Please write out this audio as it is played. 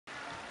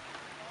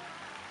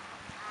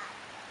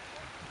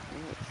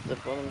It's the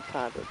bottom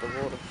part of the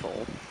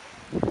waterfall.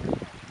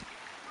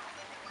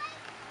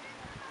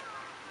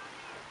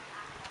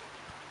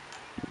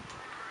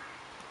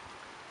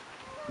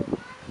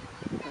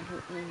 I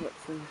don't know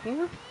what's in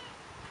here.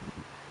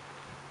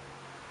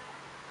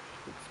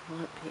 It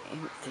might be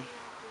empty.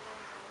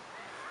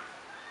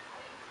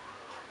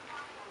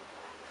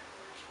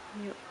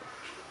 Yep.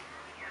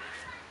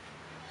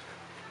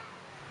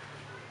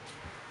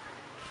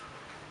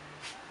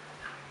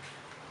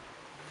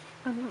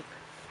 Oh look,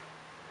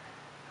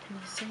 can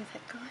you see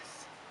that,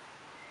 guys?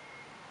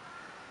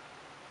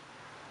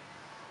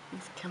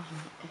 He's coming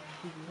in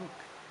here, look.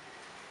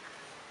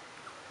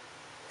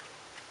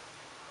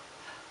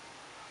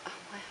 Oh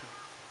wow.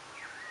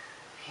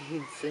 He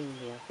can see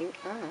me, I think.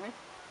 Oh no.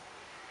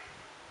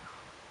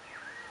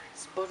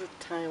 Spotted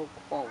tail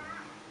quoll.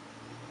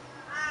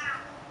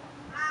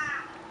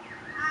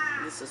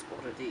 This is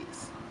what it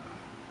is.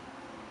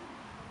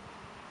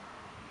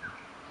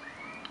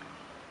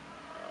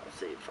 I'll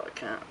see if I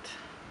can't.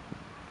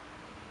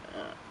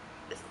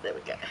 Yes, there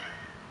we go.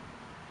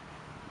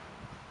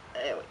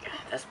 There we go.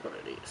 That's what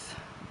it is.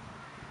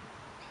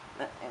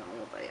 That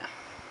animal there.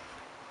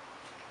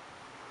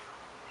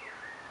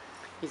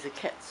 He's a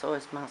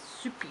cat-sized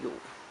marsupial.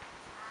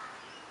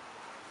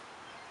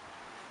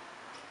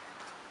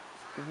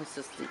 And this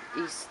is the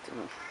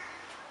eastern.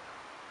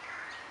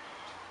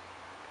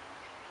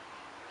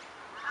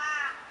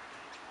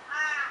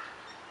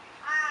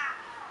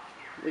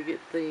 We get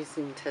these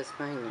in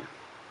Tasmania.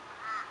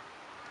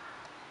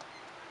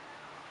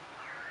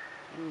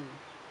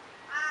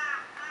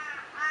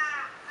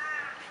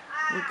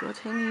 We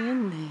got any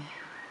in there?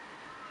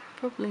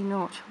 Probably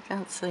not. I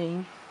can't see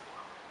him.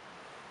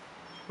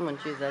 Mind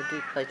you, they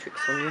do play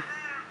tricks on you.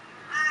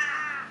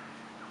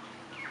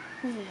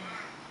 Yeah.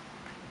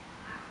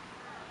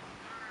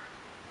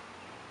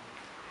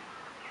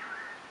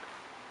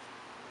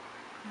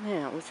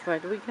 Now, which way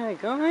do we go,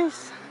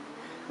 guys?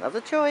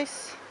 Another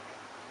choice.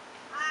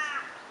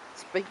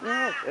 Speak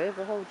now,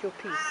 forever hold your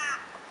peace.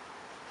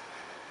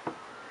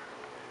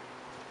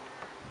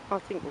 I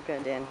think we'll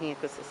go down here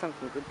because there's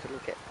something good to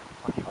look at,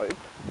 I hope,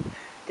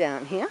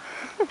 down here.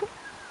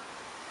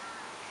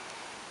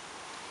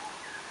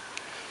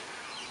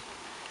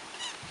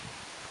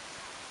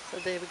 So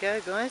there we go,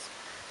 guys.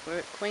 We're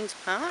at Queens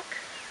Park.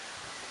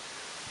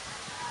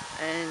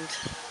 And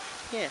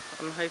yeah,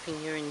 I'm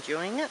hoping you're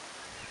enjoying it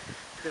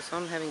because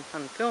I'm having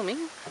fun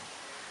filming.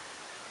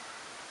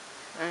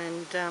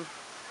 And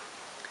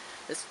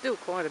there's still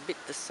quite a bit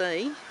to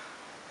see.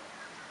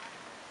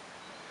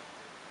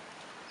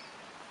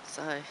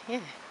 So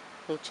yeah,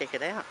 we'll check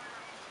it out.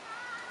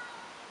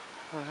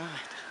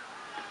 Alright.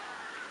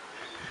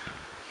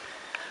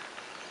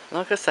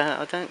 Like I say,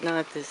 I don't know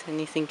if there's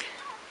anything...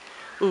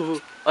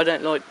 Ooh, I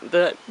don't like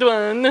that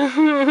one.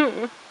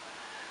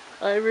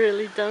 I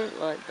really don't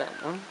like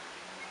that one.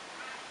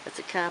 It's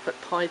a carpet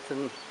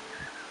python,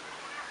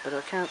 but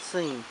I can't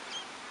see him.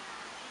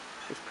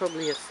 He's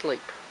probably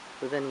asleep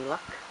with any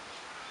luck.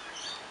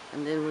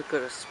 And then we've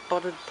got a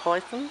spotted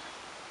python.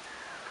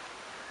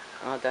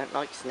 I don't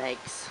like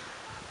snakes.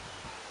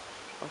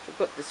 I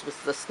forgot this was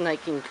the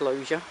snake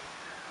enclosure.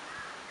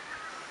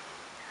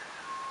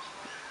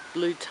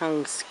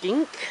 Blue-tongued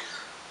skink.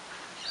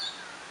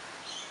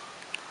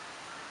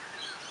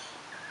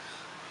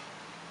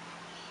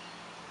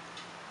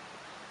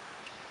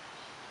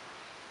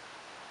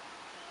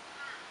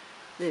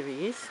 There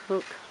he is,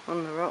 look,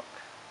 on the rock.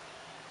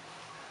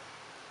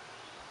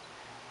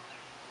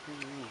 There.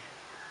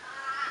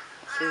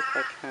 Let's see if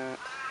I can't.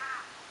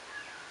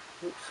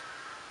 Oops.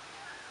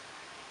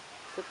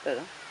 Is that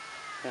better?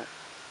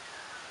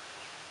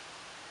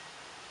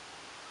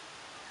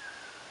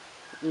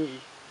 Yeah.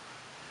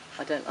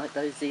 I don't like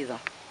those either.